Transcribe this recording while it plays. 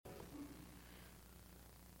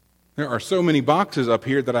There are so many boxes up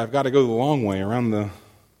here that I've got to go the long way around the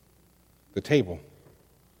table.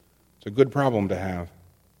 It's a good problem to have.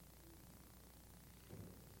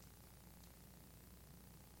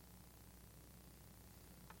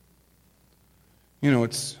 You know,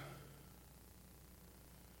 it's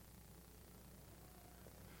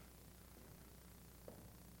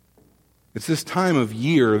this time of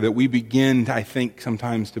year that we begin, I think,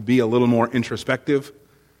 sometimes to be a little more introspective.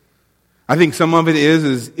 I think some of it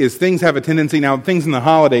is things have a tendency, now things in the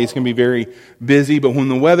holidays can be very busy, but when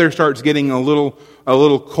the weather starts getting a little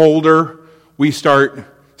colder, we start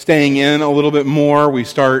staying in a little bit more, we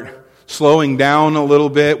start slowing down a little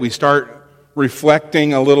bit, we start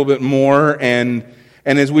reflecting a little bit more, and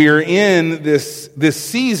as we are in this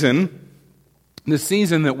season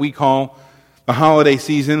that we call the holiday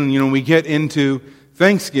season, you know, we get into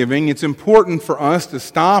Thanksgiving, it's important for us to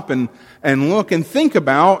stop and look and think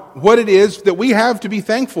about what it is that we have to be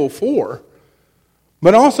thankful for.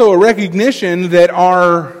 But also a recognition that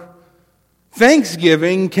our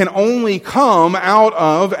thanksgiving can only come out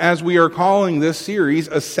of, as we are calling this series,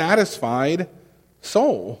 a satisfied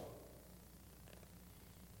soul.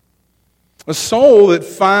 A soul that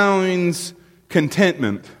finds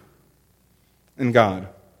contentment in God.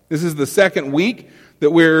 This is the second week that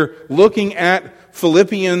we're looking at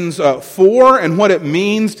Philippians 4 and what it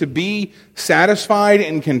means to be satisfied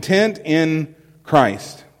and content in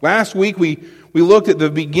Christ. Last week we looked at the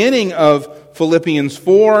beginning of Philippians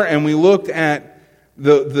 4 and we looked at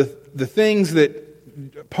the things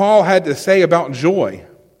that Paul had to say about joy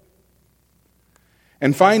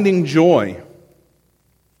and finding joy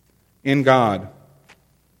in God.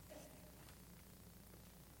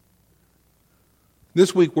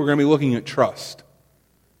 This week we're going to be looking at trust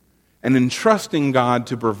and entrusting God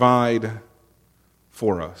to provide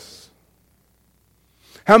for us.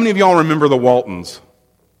 How many of y'all remember the Waltons?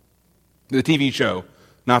 The TV show,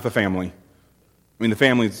 not the family. I mean, the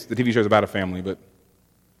TV show is about a family, but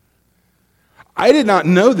I did not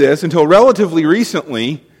know this until relatively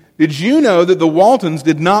recently. Did you know that the Waltons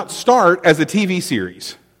did not start as a TV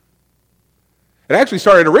series? It actually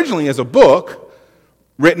started originally as a book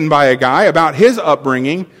written by a guy about his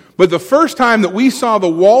upbringing, but the first time that we saw the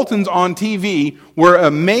Waltons on TV were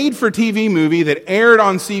a made-for-TV movie that aired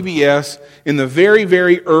on CBS in the very,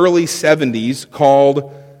 very early 70s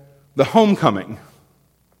called The Homecoming.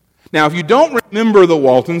 Now, if you don't remember the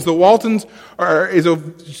Waltons is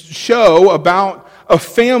a show about a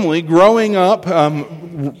family growing up,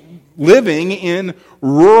 living in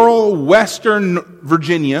rural western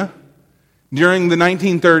Virginia during the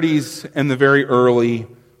 1930s and the very early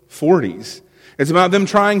 40s. It's about them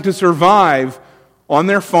trying to survive on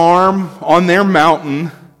their farm, on their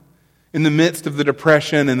mountain, in the midst of the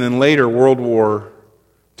Depression and then later World War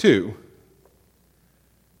II.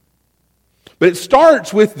 But it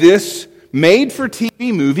starts with this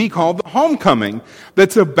made-for-TV movie called The Homecoming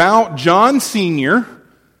that's about John Sr.,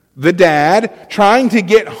 the dad, trying to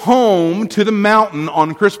get home to the mountain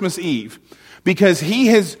on Christmas Eve because he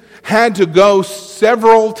has had to go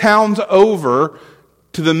several towns over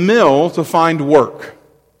to the mill to find work.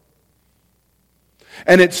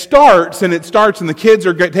 And it starts, and the kids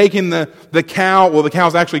are taking the cow. Well, the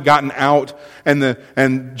cow's actually gotten out,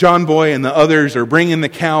 and John Boy and the others are bringing the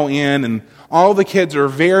cow in, and all the kids are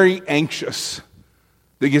very anxious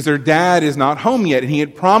because their dad is not home yet, and he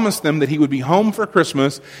had promised them that he would be home for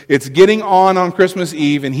Christmas. It's getting on Christmas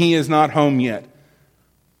Eve, and he is not home yet.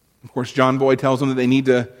 Of course, John Boy tells them that they need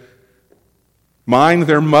to mind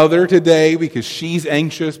their mother today because she's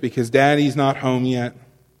anxious because Daddy's not home yet.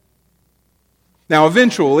 Now,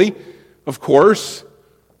 eventually, of course,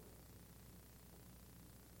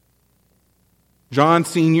 John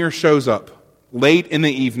Sr. shows up late in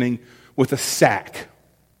the evening with a sack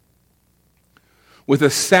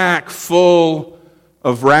full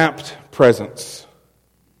of wrapped presents.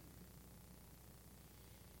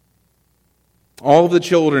 All the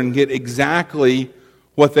children get exactly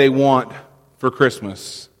what they want for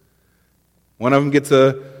Christmas. One of them gets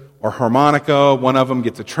a harmonica, one of them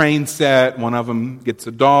gets a train set, one of them gets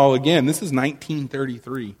a doll. Again, this is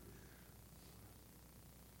 1933.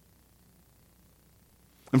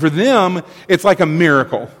 And for them, it's like a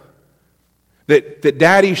miracle that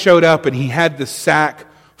Daddy showed up and he had the sack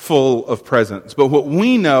full of presents. But what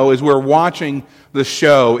we know as we're watching the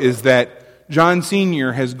show is that John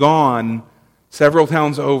Sr. has gone several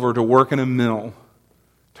towns over to work in a mill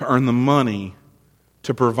to earn the money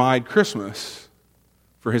to provide Christmas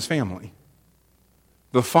for his family.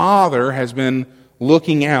 The father has been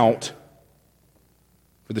looking out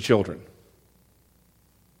for the children.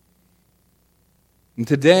 And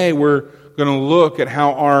today we're going to look at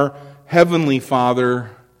how our Heavenly Father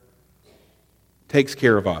takes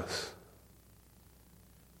care of us,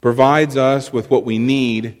 provides us with what we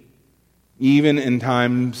need, even in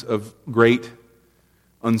times of great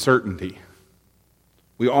uncertainty.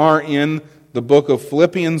 We are in the book of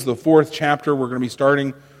Philippians, the 4th chapter. We're going to be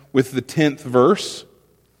starting with the 10th verse.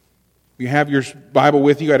 If you have your Bible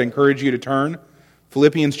with you, I'd encourage you to turn.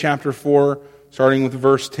 Philippians chapter 4, starting with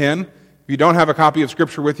verse 10. If you don't have a copy of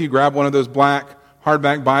Scripture with you, grab one of those black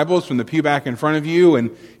hardback Bibles from the pew back in front of you,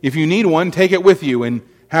 and if you need one, take it with you and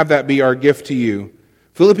have that be our gift to you.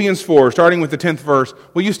 Philippians 4, starting with the 10th verse.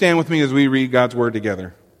 Will you stand with me as we read God's Word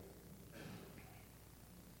together?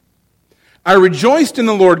 I rejoiced in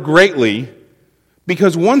the Lord greatly,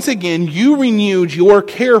 because once again you renewed your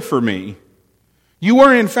care for me. You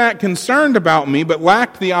were in fact concerned about me, but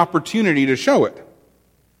lacked the opportunity to show it.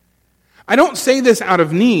 I don't say this out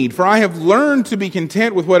of need, for I have learned to be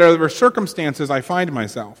content with whatever circumstances I find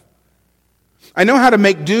myself. I know how to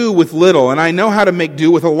make do with little, and I know how to make do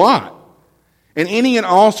with a lot. In any and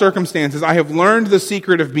all circumstances, I have learned the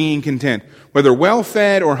secret of being content, whether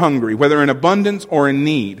well-fed or hungry, whether in abundance or in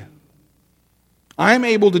need. I am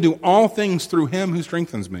able to do all things through Him who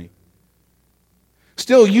strengthens me.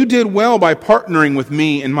 Still, you did well by partnering with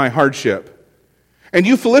me in my hardship. And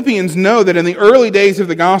you Philippians know that in the early days of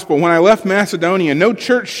the gospel, when I left Macedonia, no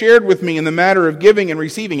church shared with me in the matter of giving and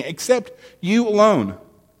receiving, except you alone.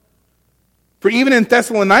 For even in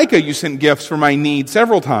Thessalonica you sent gifts for my need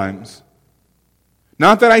several times.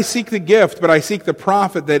 Not that I seek the gift, but I seek the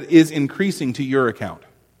profit that is increasing to your account.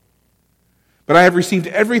 But I have received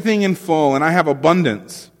everything in full, and I have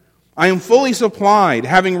abundance. I am fully supplied,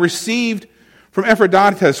 having received from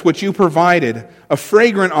Epaphroditus what you provided, a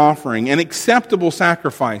fragrant offering, an acceptable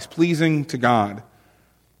sacrifice, pleasing to God.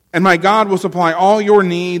 And my God will supply all your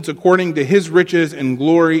needs according to His riches and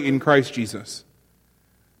glory in Christ Jesus.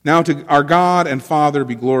 Now to our God and Father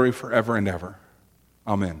be glory forever and ever.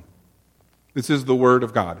 Amen. This is the Word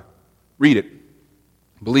of God. Read it,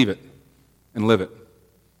 believe it, and live it.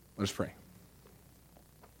 Let us pray.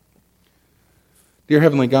 Dear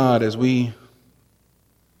Heavenly God, as we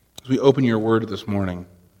open your Word this morning,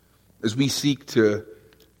 as we seek to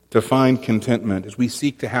find contentment, as we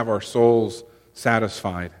seek to have our souls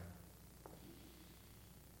satisfied,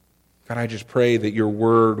 God, I just pray that your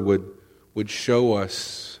Word would show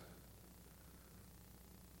us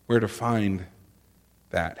where to find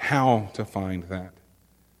that, how to find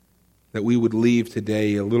that we would leave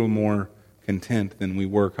today a little more content than we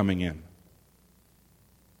were coming in.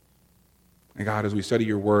 And God, as we study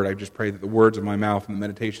your word, I just pray that the words of my mouth and the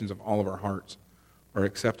meditations of all of our hearts are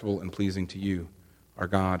acceptable and pleasing to you, our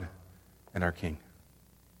God and our King.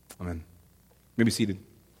 Amen. You may be seated.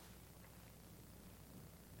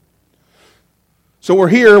 So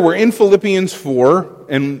we're in Philippians 4,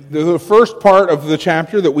 and the first part of the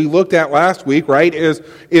chapter that we looked at last week, right,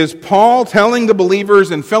 is Paul telling the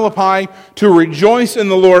believers in Philippi to rejoice in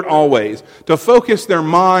the Lord always, to focus their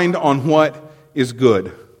mind on what is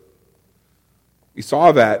good. We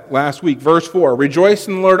saw that last week, verse 4, rejoice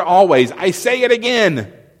in the Lord always. I say it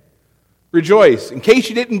again, rejoice. In case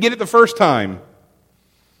you didn't get it the first time,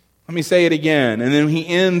 let me say it again. And then he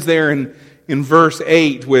ends there in verse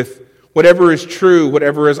 8 with whatever is true,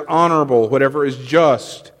 whatever is honorable, whatever is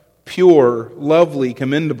just, pure, lovely,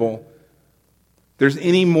 commendable. If there's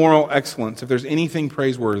any moral excellence, if there's anything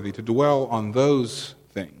praiseworthy, to dwell on those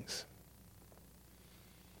things.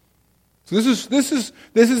 So this is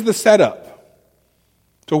the setup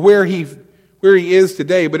to where he is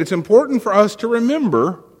today. But it's important for us to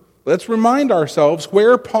remember, let's remind ourselves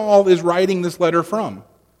where Paul is writing this letter from.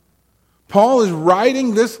 Paul is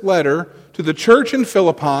writing this letter to the church in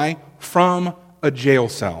Philippi from a jail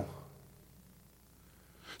cell.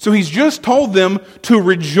 So he's just told them to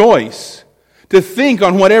rejoice, to think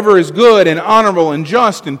on whatever is good and honorable and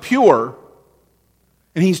just and pure.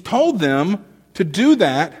 And he's told them to do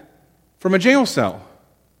that from a jail cell.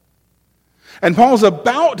 And Paul's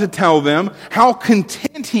about to tell them how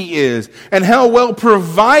content he is and how well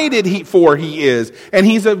provided for he is. And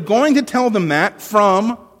he's going to tell them that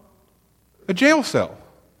from a jail cell,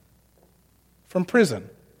 from prison.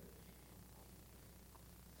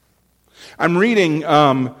 I'm reading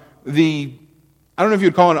I don't know if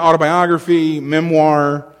you'd call it an autobiography,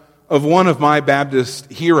 memoir of one of my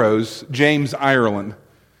Baptist heroes, James Ireland.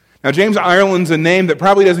 Now, James Ireland's a name that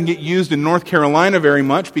probably doesn't get used in North Carolina very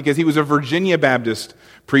much because he was a Virginia Baptist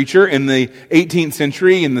preacher in the 18th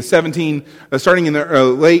century, in the starting in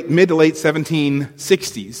the mid to late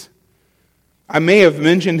 1760s. I may have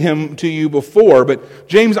mentioned him to you before, but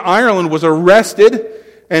James Ireland was arrested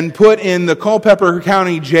and put in the Culpeper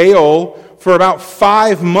County Jail for about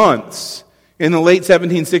 5 months in the late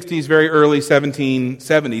 1760s, very early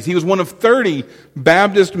 1770s. He was one of 30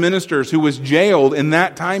 Baptist ministers who was jailed in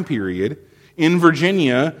that time period in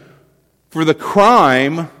Virginia for the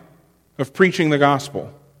crime of preaching the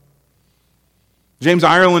gospel. James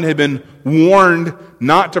Ireland had been warned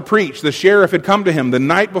not to preach. The sheriff had come to him the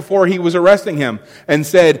night before he was arresting him and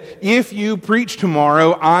said, "If you preach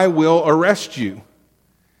tomorrow, I will arrest you."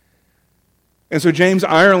 And so James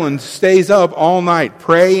Ireland stays up all night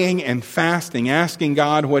praying and fasting, asking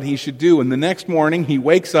God what he should do. And the next morning he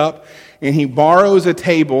wakes up and he borrows a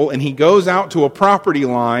table and he goes out to a property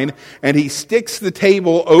line and he sticks the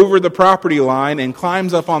table over the property line and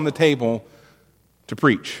climbs up on the table to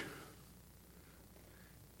preach.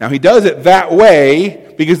 Now he does it that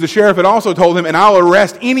way because the sheriff had also told him, "And I'll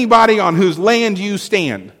arrest anybody on whose land you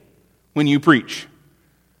stand when you preach."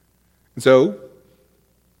 And so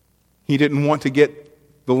he didn't want to get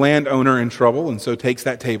the landowner in trouble, and so takes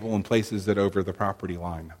that table and places it over the property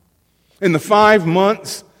line. In the 5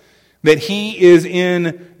 months that he is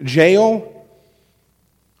in jail,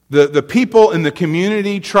 the people in the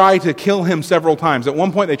community try to kill him several times. At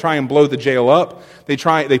one point, they try and blow the jail up. They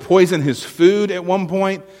poison his food at one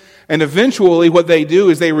point. And eventually, what they do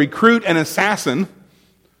is they recruit an assassin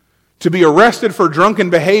to be arrested for drunken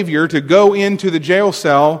behavior to go into the jail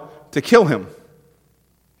cell to kill him.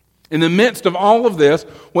 In the midst of all of this,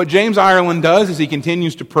 what James Ireland does is he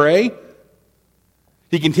continues to pray.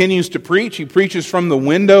 He continues to preach. He preaches from the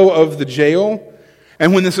window of the jail.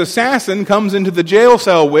 And when this assassin comes into the jail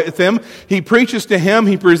cell with him, he preaches to him,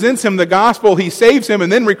 he presents him the gospel, he saves him, and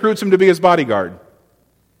then recruits him to be his bodyguard.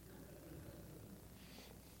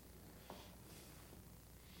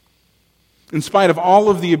 In spite of all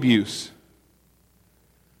of the abuse,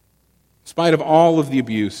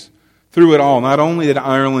 through it all, not only did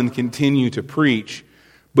Ireland continue to preach,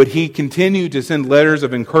 but he continued to send letters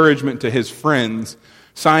of encouragement to his friends,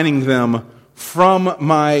 signing them, "From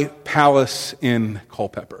my palace in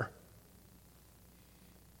Culpeper."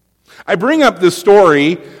 I bring up this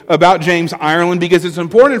story about James Ireland because it's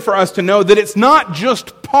important for us to know that it's not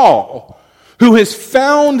just Paul who has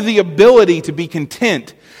found the ability to be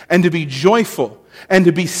content and to be joyful and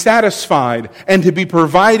to be satisfied and to be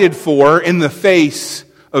provided for in the face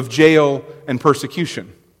of jail and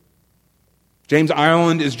persecution. James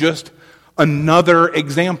Ireland is just another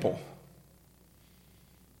example.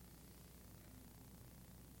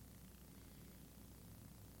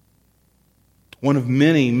 One of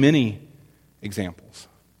many, many examples.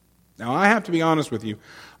 Now, I have to be honest with you.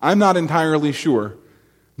 I'm not entirely sure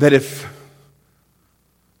that if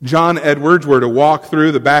John Edwards were to walk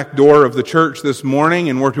through the back door of the church this morning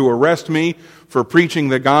and were to arrest me for preaching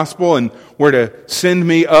the gospel and were to send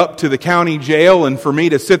me up to the county jail and for me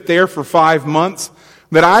to sit there for 5 months,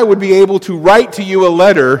 that I would be able to write to you a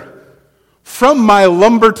letter from my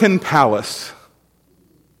Lumberton palace.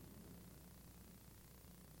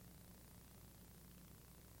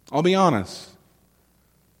 I'll be honest.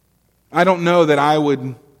 I don't know that I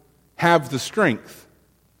would have the strength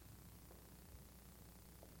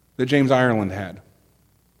that James Ireland had,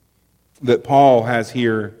 that Paul has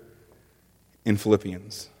here in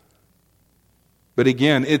Philippians. But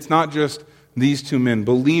again, it's not just these two men.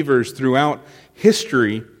 Believers throughout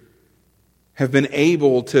history have been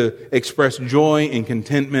able to express joy and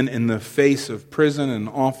contentment in the face of prison and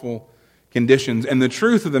awful conditions. And the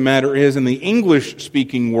truth of the matter is, in the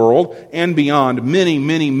English-speaking world and beyond, many,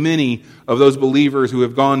 many, many of those believers who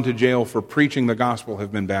have gone to jail for preaching the gospel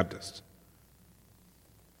have been Baptists.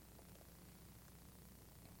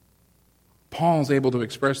 Paul's able to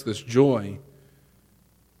express this joy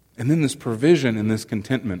and then this provision and this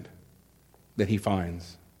contentment that he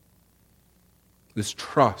finds. This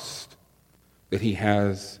trust that he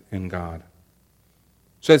has in God.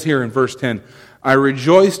 It says here in verse 10, "I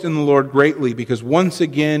rejoiced in the Lord greatly because once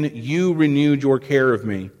again you renewed your care of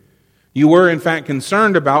me. You were in fact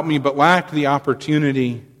concerned about me but lacked the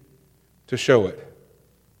opportunity to show it."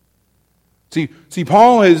 See,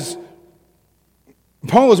 Paul is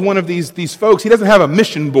one of these folks. He doesn't have a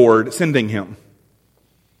mission board sending him.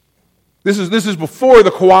 This is before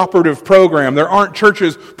the cooperative program. There aren't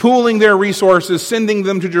churches pooling their resources, sending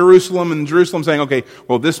them to Jerusalem, and Jerusalem saying, "Okay,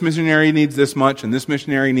 well, this missionary needs this much, and this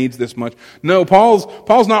missionary needs this much." No,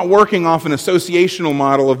 Paul's not working off an associational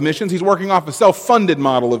model of missions. He's working off a self-funded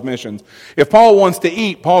model of missions. If Paul wants to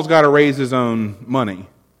eat, Paul's got to raise his own money.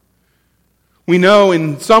 We know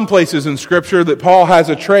in some places in Scripture that Paul has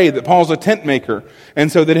a trade, that Paul's a tent maker,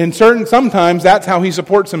 and so that sometimes that's how he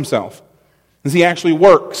supports himself, as he actually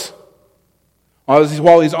works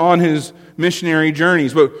while he's on his missionary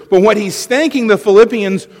journeys. But what he's thanking the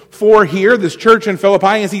Philippians for here, this church in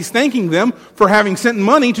Philippi, is he's thanking them for having sent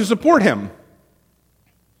money to support him.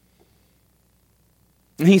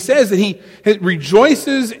 And he says that he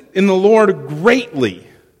rejoices in the Lord greatly.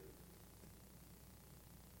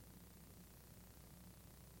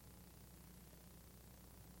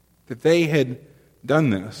 That they had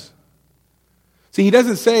done this. See, he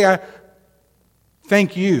doesn't say, I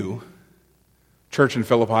thank you, church in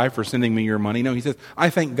Philippi, for sending me your money. No, he says, I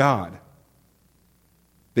thank God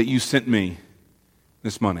that you sent me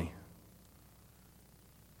this money.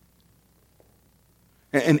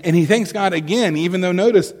 And he thanks God again, even though,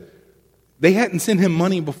 notice, they hadn't sent him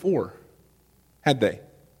money before, had they?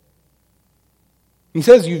 He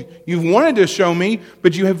says, you've wanted to show me,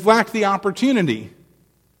 but you have lacked the opportunity.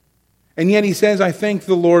 And yet he says, I thank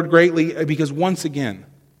the Lord greatly because once again.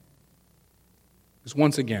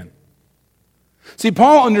 See,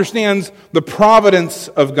 Paul understands the providence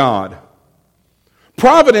of God.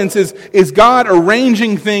 Providence is God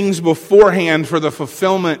arranging things beforehand for the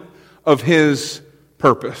fulfillment of his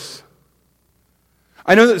purpose.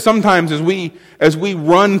 I know that sometimes as we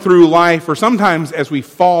run through life, or sometimes as we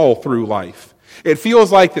fall through life, it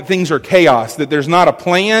feels like that things are chaos, that there's not a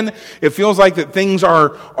plan. It feels like that things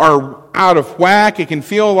are out of whack. It can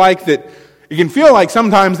feel like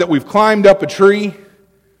sometimes that we've climbed up a tree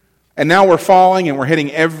and now we're falling and we're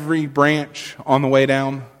hitting every branch on the way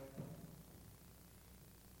down.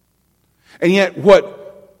 And yet what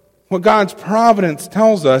God's providence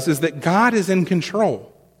tells us is that God is in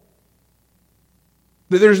control.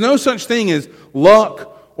 That there's no such thing as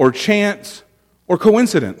luck or chance or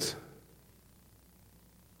coincidence.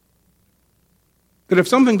 That if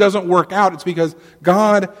something doesn't work out, it's because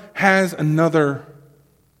God has another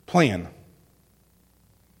plan.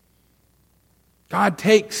 God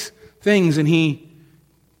takes things and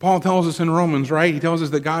Paul tells us in Romans, right? He tells us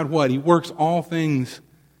that God what? He works all things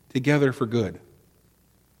together for good.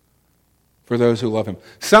 For those who love him.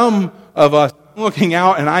 Some of us, looking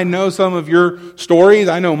out, and I know some of your stories,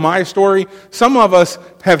 I know my story, some of us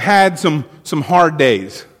have had some hard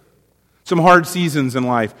days. Some hard seasons in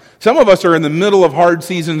life. Some of us are in the middle of hard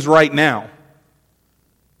seasons right now.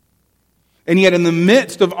 And yet in the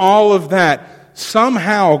midst of all of that,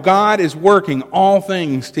 somehow God is working all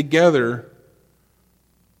things together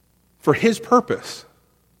for his purpose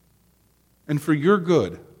and for your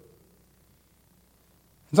good.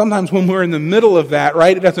 Sometimes when we're in the middle of that,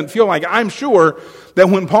 right, it doesn't feel like, I'm sure that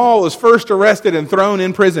when Paul was first arrested and thrown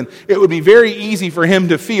in prison, it would be very easy for him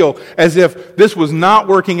to feel as if this was not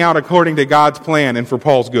working out according to God's plan and for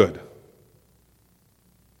Paul's good.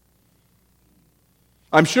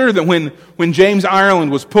 I'm sure that when James Ireland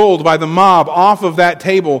was pulled by the mob off of that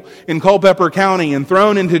table in Culpeper County and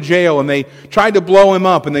thrown into jail, and they tried to blow him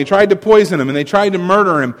up, and they tried to poison him, and they tried to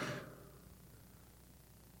murder him,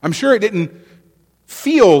 I'm sure it didn't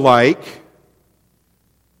feel like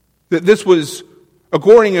that this was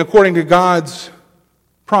according to God's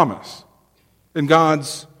promise and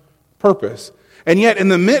God's purpose. And yet in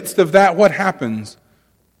the midst of that, what happens?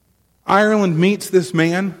 Ireland meets this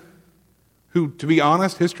man who, to be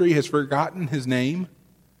honest, history has forgotten his name.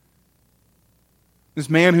 This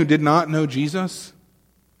man who did not know Jesus.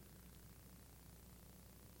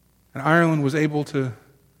 And Ireland was able to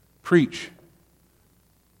preach,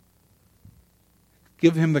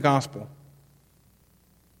 give him the gospel,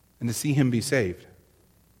 and to see him be saved.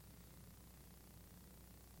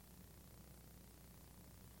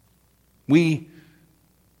 We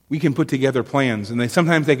can put together plans, and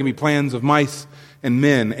sometimes they can be plans of mice and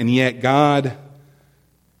men, and yet God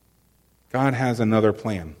has another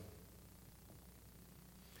plan.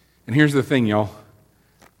 And here's the thing, y'all.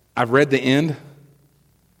 I've read the end.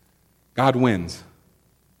 God wins.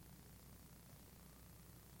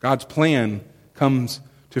 God's plan comes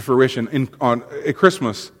to fruition. At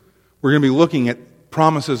Christmas, we're going to be looking at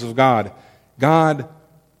promises of God. God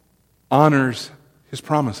honors his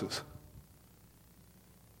promises.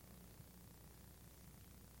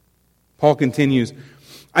 Paul continues,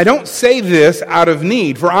 I don't say this out of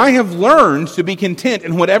need, for I have learned to be content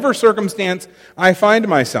in whatever circumstance I find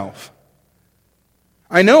myself.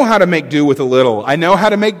 I know how to make do with a little. I know how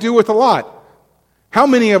to make do with a lot. How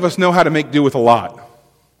many of us know how to make do with a lot?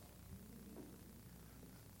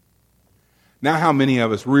 Now, how many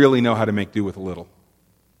of us really know how to make do with a little?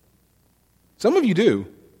 Some of you do.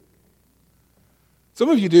 Some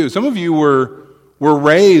of you do. Some of you were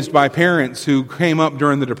raised by parents who came up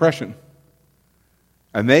during the Depression.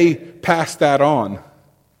 And they passed that on.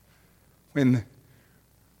 When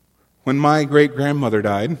my great-grandmother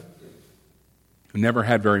died, who never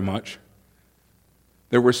had very much,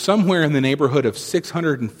 there was somewhere in the neighborhood of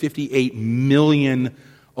 658 million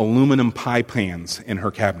aluminum pie pans in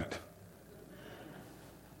her cabinet.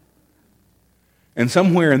 And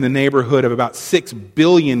somewhere in the neighborhood of about 6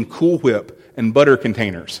 billion Cool Whip and butter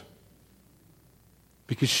containers.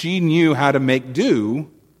 Because she knew how to make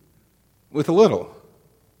do with a little.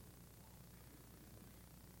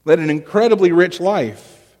 Led an incredibly rich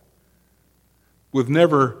life with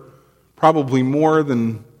never probably more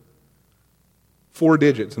than 4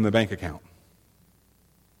 digits in the bank account.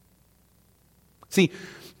 See,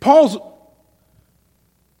 Paul's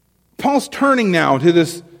turning now to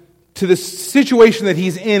this situation that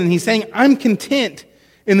he's in, and he's saying, I'm content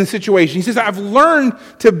in the situation. He says, I've learned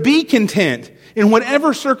to be content in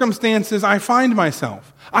whatever circumstances I find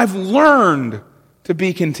myself. I've learned to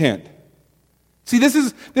be content. See, this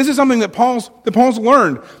is something that Paul's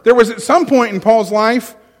learned. There was at some point in Paul's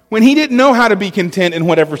life when he didn't know how to be content in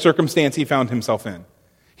whatever circumstance he found himself in.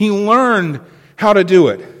 He learned how to do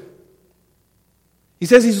it. He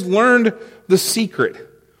says he's learned the secret,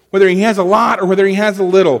 whether he has a lot or whether he has a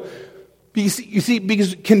little. You see,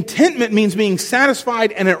 because contentment means being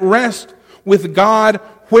satisfied and at rest with God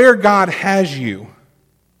where God has you,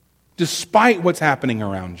 despite what's happening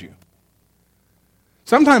around you.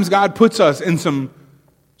 Sometimes God puts us in some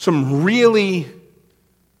really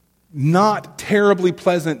not terribly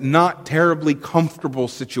pleasant, not terribly comfortable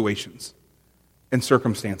situations and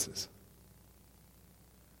circumstances.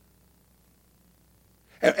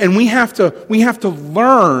 And we have to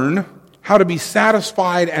learn how to be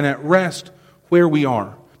satisfied and at rest where we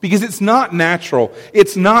are. Because it's not natural.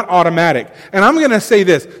 It's not automatic. And I'm going to say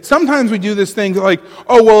this. Sometimes we do this thing like,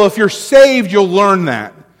 oh, well, if you're saved, you'll learn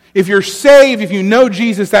that. If you're saved, if you know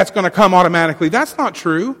Jesus, that's going to come automatically. That's not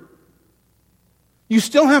true. You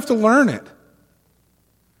still have to learn it.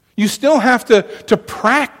 You still have to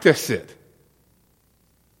practice it.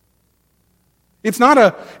 It's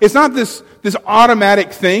not this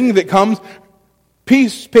automatic thing that comes.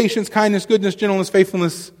 Peace, patience, kindness, goodness, gentleness,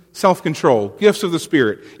 faithfulness, self-control, gifts of the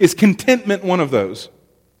Spirit. Is contentment one of those?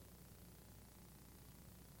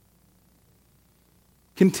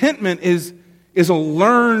 Contentment is a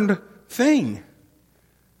learned thing.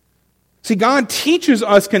 See, God teaches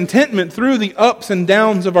us contentment through the ups and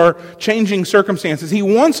downs of our changing circumstances. He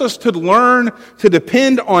wants us to learn to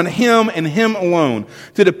depend on Him and Him alone,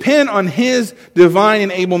 to depend on His divine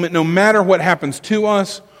enablement no matter what happens to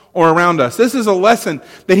us or around us. This is a lesson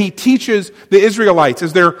that He teaches the Israelites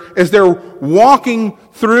as they're walking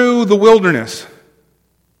through the wilderness.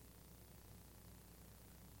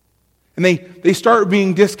 And they start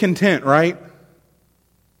being discontent, right?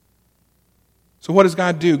 So what does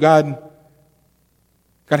God do? God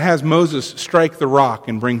has Moses strike the rock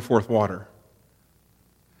and bring forth water.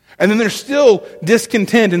 And then they're still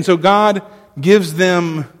discontent, and so God gives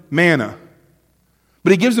them manna.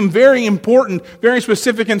 But He gives them very important, very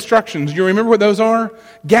specific instructions. Do you remember what those are?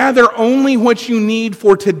 Gather only what you need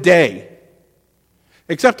for today,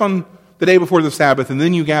 except on the day before the Sabbath, and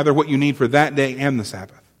then you gather what you need for that day and the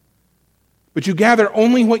Sabbath. But you gather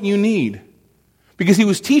only what you need. Because He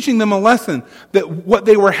was teaching them a lesson that what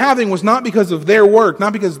they were having was not because of their work,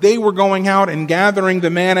 not because they were going out and gathering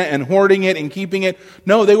the manna and hoarding it and keeping it.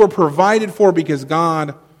 No, they were provided for because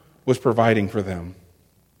God was providing for them.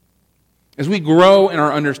 As we grow in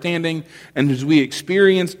our understanding and as we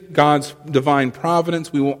experience God's divine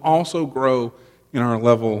providence, we will also grow in our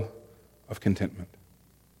level of contentment.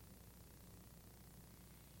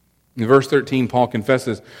 In verse 13, Paul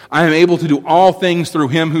confesses, I am able to do all things through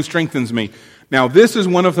Him who strengthens me. Now, this is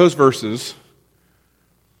one of those verses.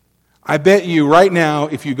 I bet you right now,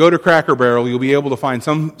 if you go to Cracker Barrel, you'll be able to find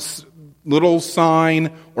some little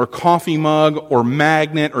sign or coffee mug or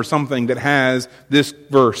magnet or something that has this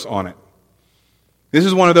verse on it. This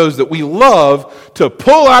is one of those that we love to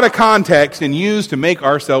pull out of context and use to make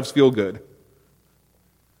ourselves feel good.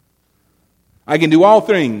 I can do all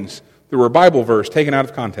things through a Bible verse taken out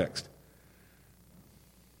of context.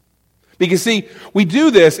 Because see, we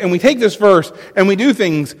do this and we take this verse and we do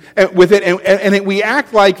things with it and we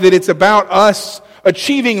act like that it's about us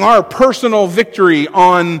achieving our personal victory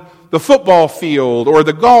on the football field or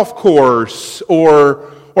the golf course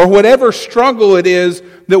or whatever struggle it is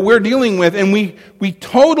that we're dealing with, and we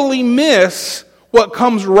totally miss what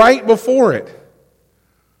comes right before it.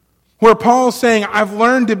 Where Paul's saying, I've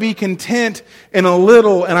learned to be content in a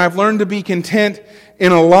little and I've learned to be content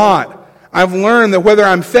in a lot. I've learned that whether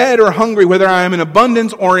I'm fed or hungry, whether I'm in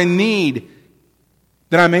abundance or in need,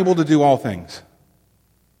 that I'm able to do all things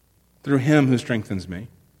through Him who strengthens me.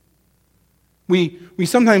 We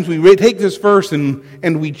sometimes take this verse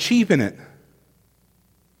and we cheapen it.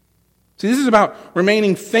 See, this is about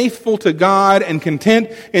remaining faithful to God and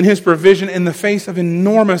content in His provision in the face of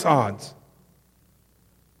enormous odds.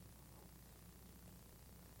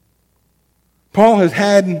 Paul has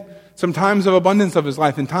had some times of abundance of his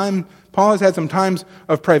life, and Paul has had some times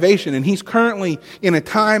of privation, and he's currently in a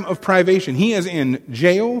time of privation. He is in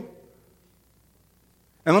jail.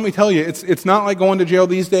 And let me tell you, it's not like going to jail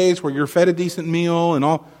these days where you're fed a decent meal and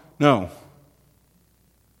all. No.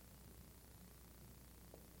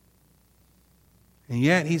 And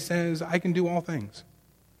yet he says, I can do all things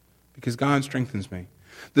because God strengthens me.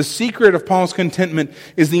 The secret of Paul's contentment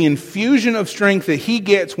is the infusion of strength that he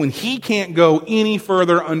gets when he can't go any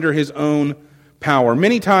further under his own power.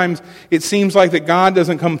 Many times it seems like that God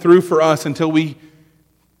doesn't come through for us until we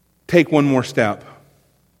take one more step.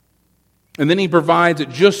 And then He provides at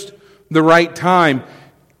just the right time,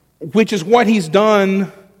 which is what He's done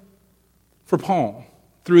for Paul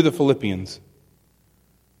through the Philippians.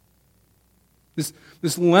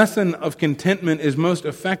 This lesson of contentment is most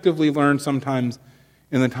effectively learned sometimes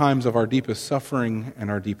in the times of our deepest suffering and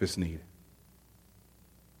our deepest need.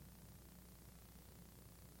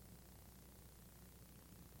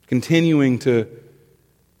 Continuing to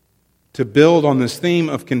build on this theme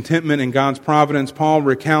of contentment in God's providence, Paul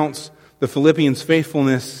recounts the Philippians'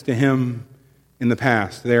 faithfulness to him in the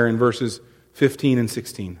past, there in verses 15 and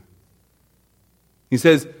 16. He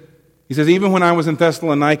says, even when I was in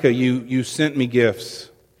Thessalonica, you sent me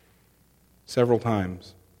gifts several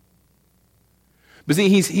times. But see,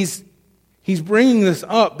 he's bringing this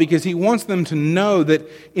up because he wants them to know that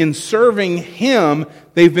in serving Him,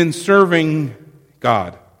 they've been serving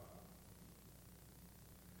God.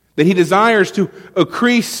 That he desires to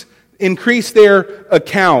increase their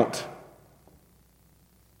account,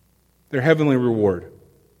 their heavenly reward.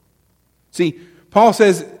 See, Paul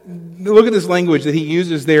says, look at this language that he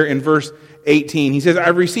uses there in verse 18. He says,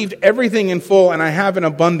 I've received everything in full and I have an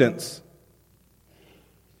abundance.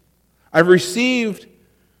 I've received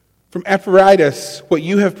from Epaphroditus what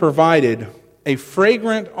you have provided, a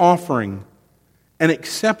fragrant offering, an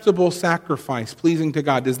acceptable sacrifice, pleasing to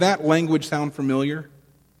God. Does that language sound familiar?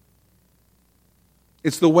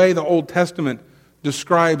 It's the way the Old Testament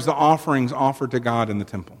describes the offerings offered to God in the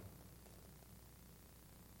temple.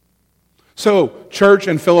 So, church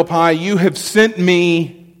in Philippi, you have sent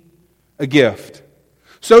me a gift.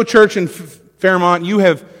 So, church in Fairmont, you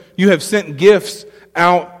have sent gifts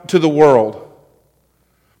out to the world.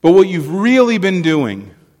 But what you've really been doing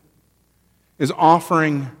is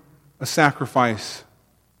offering a sacrifice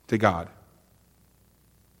to God.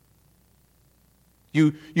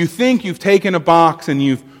 You think you've taken a box and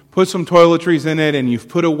you've put some toiletries in it and you've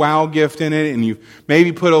put a wow gift in it and you've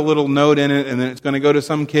maybe put a little note in it and then it's going to go to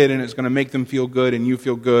some kid and it's going to make them feel good and you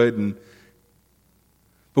feel good.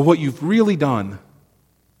 But what you've really done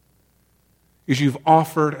is you've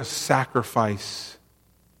offered a sacrifice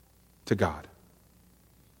to God.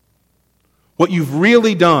 What you've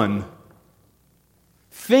really done,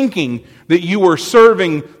 thinking that you were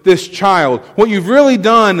serving this child, what you've really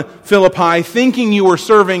done, Philippi, thinking you were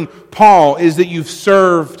serving Paul, is that you've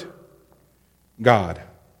served God.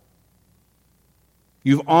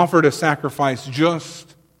 You've offered a sacrifice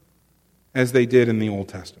just as they did in the Old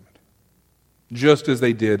Testament, just as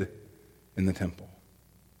they did in the temple.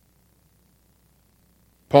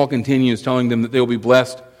 Paul continues telling them that they will be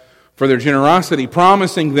blessed for their generosity,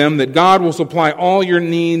 promising them that God will supply all your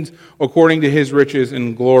needs according to His riches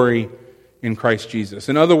and glory in Christ Jesus.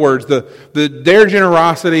 In other words, their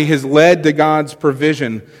generosity has led to God's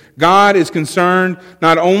provision. God is concerned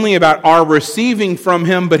not only about our receiving from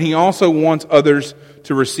Him, but He also wants others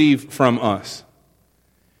to receive from us.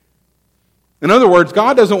 In other words,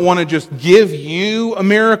 God doesn't want to just give you a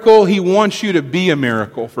miracle. He wants you to be a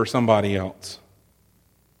miracle for somebody else.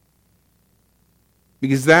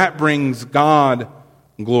 Because that brings God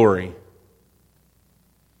glory.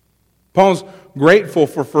 Paul's grateful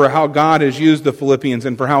for how God has used the Philippians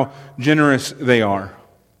and for how generous they are.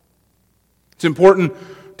 It's important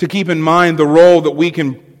to keep in mind the role that we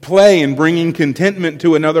can play in bringing contentment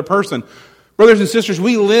to another person. Brothers and sisters,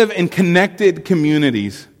 we live in connected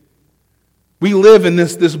communities. We live in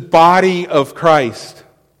this body of Christ.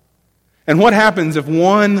 And what happens if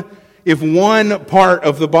one part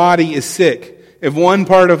of the body is sick? If one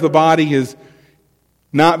part of the body is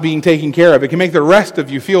not being taken care of, it can make the rest of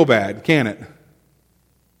you feel bad, can't it?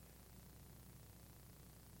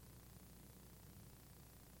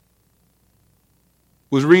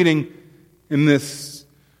 Was reading in this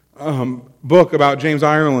book about James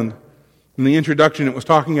Ireland. In the introduction, it was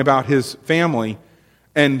talking about his family.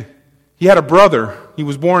 And he had a brother. He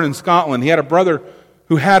was born in Scotland. He had a brother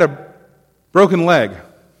who had a broken leg.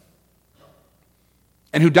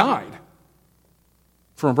 and who died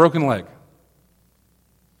from a broken leg.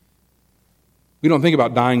 We don't think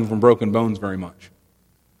about dying from broken bones very much.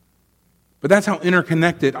 But that's how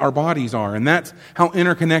interconnected our bodies are, and that's how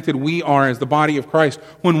interconnected we are as the body of Christ.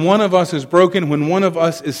 When one of us is broken, when one of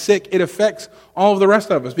us is sick, it affects all of the rest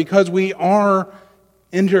of us because we are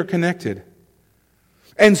interconnected.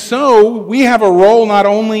 And so we have a role not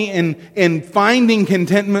only in finding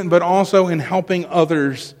contentment, but also in helping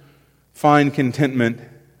others find contentment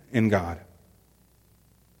in God.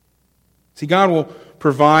 See, God will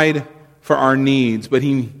provide for our needs, but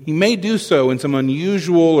He may do so in some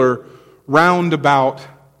unusual or roundabout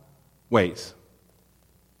ways.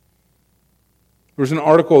 There was an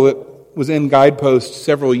article that was in Guidepost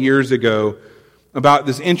several years ago about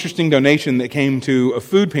this interesting donation that came to a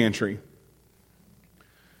food pantry.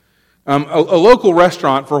 A local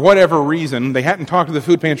restaurant, for whatever reason, they hadn't talked to the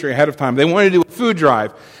food pantry ahead of time. They wanted to do a food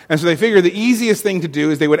drive. And so they figured the easiest thing to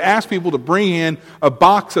do is they would ask people to bring in a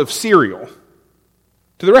box of cereal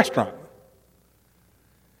to the restaurant.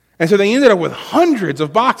 And so they ended up with hundreds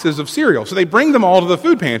of boxes of cereal. So they bring them all to the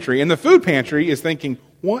food pantry, and the food pantry is thinking,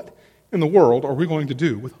 what in the world are we going to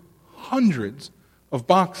do with hundreds of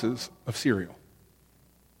boxes of cereal?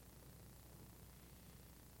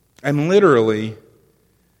 And literally,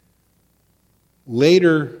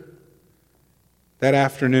 later that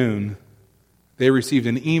afternoon, they received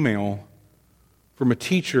an email from a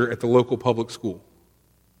teacher at the local public school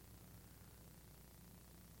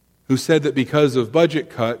who said that because of budget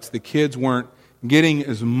cuts, the kids weren't getting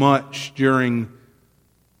as much during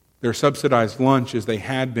their subsidized lunch as they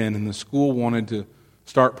had been, and the school wanted to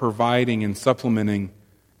start providing and supplementing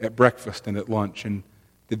at breakfast and at lunch. And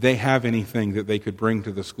did they have anything that they could bring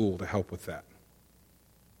to the school to help with that?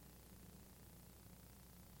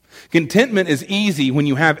 Contentment is easy when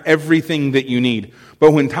you have everything that you need.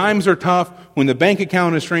 But when times are tough, when the bank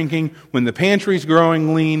account is shrinking, when the pantry's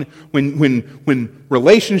growing lean, when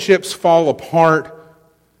relationships fall apart,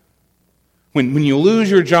 when you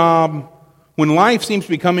lose your job, when life seems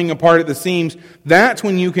to be coming apart at the seams, that's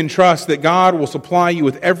when you can trust that God will supply you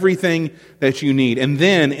with everything that you need. And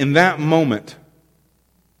then, in that moment,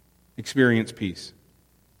 experience peace.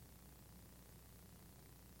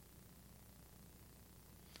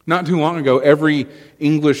 Not too long ago, every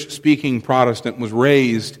English-speaking Protestant was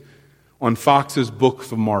raised on Fox's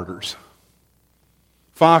Book of Martyrs.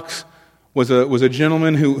 Fox was a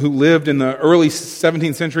gentleman who lived in the early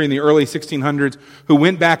 17th century and the early 1600s, who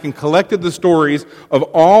went back and collected the stories of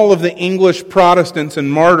all of the English Protestants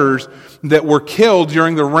and martyrs that were killed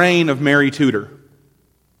during the reign of Mary Tudor.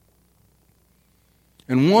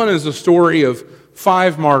 And one is the story of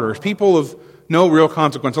 5 martyrs, people of no real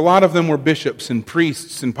consequence. A lot of them were bishops and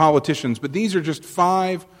priests and politicians, but these are just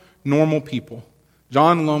 5 normal people.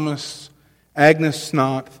 John Lomas, Agnes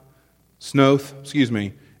Snowth,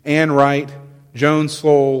 Anne Wright, Joan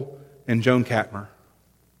Sloll, and Joan Catmer.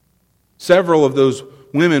 Several of those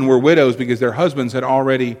women were widows because their husbands had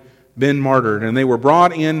already been martyred, and they were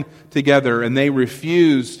brought in together, and they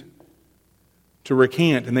refused to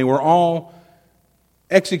recant, and they were all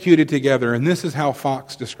executed together, and this is how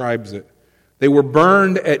Fox describes it. They were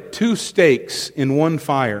burned at 2 stakes in one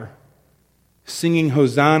fire, singing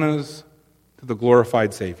hosannas to the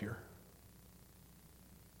glorified Savior.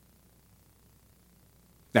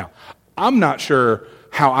 Now, I'm not sure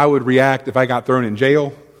how I would react if I got thrown in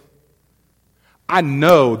jail. I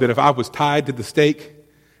know that if I was tied to the stake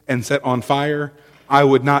and set on fire, I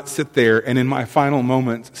would not sit there and in my final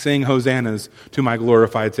moments sing hosannas to my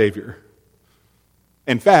glorified Savior.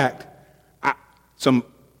 In fact, some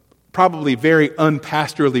probably very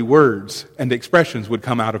unpastorally words and expressions would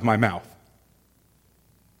come out of my mouth.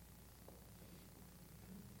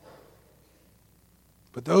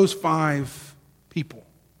 But those 5 people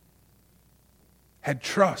had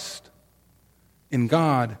trust in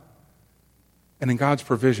God and in God's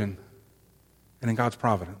provision and in God's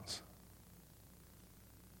providence.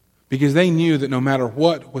 Because they knew that no matter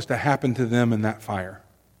what was to happen to them in that fire,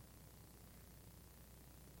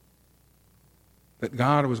 that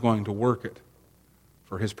God was going to work it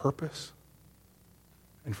for His purpose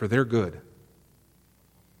and for their good.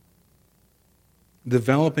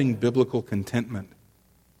 Developing biblical contentment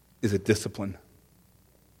is a discipline.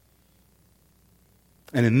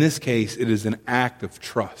 And in this case, it is an act of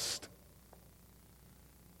trust.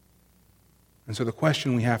 And so the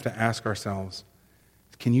question we have to ask ourselves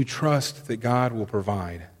is, can you trust that God will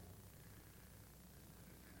provide?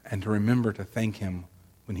 And to remember to thank Him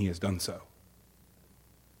when He has done so.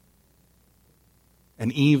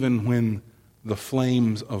 And even when the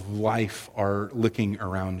flames of life are licking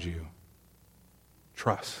around you,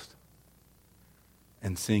 trust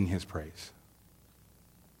and sing His praise.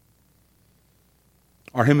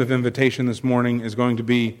 Our hymn of invitation this morning is going to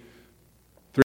be